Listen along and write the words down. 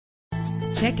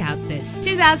Check out this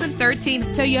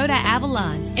 2013 Toyota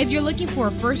Avalon. If you're looking for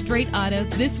a first-rate auto,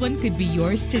 this one could be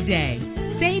yours today.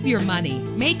 Save your money.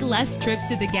 Make less trips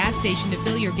to the gas station to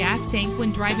fill your gas tank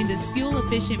when driving this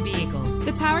fuel-efficient vehicle.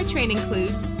 The powertrain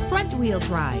includes front-wheel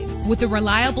drive with a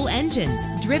reliable engine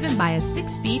driven by a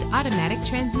 6-speed automatic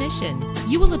transmission.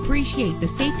 You will appreciate the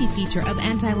safety feature of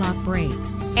anti-lock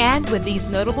brakes. And with these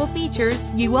notable features,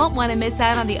 you won't want to miss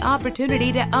out on the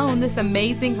opportunity to own this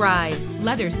amazing ride.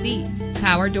 Leather seats,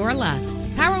 power door locks,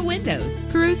 power windows,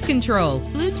 cruise control,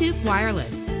 Bluetooth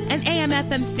wireless, an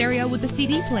AM/FM stereo with a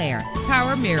CD player,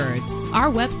 power mirrors.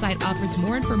 Our website offers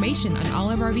more information on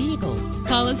all of our vehicles.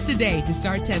 Call us today to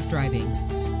start test driving.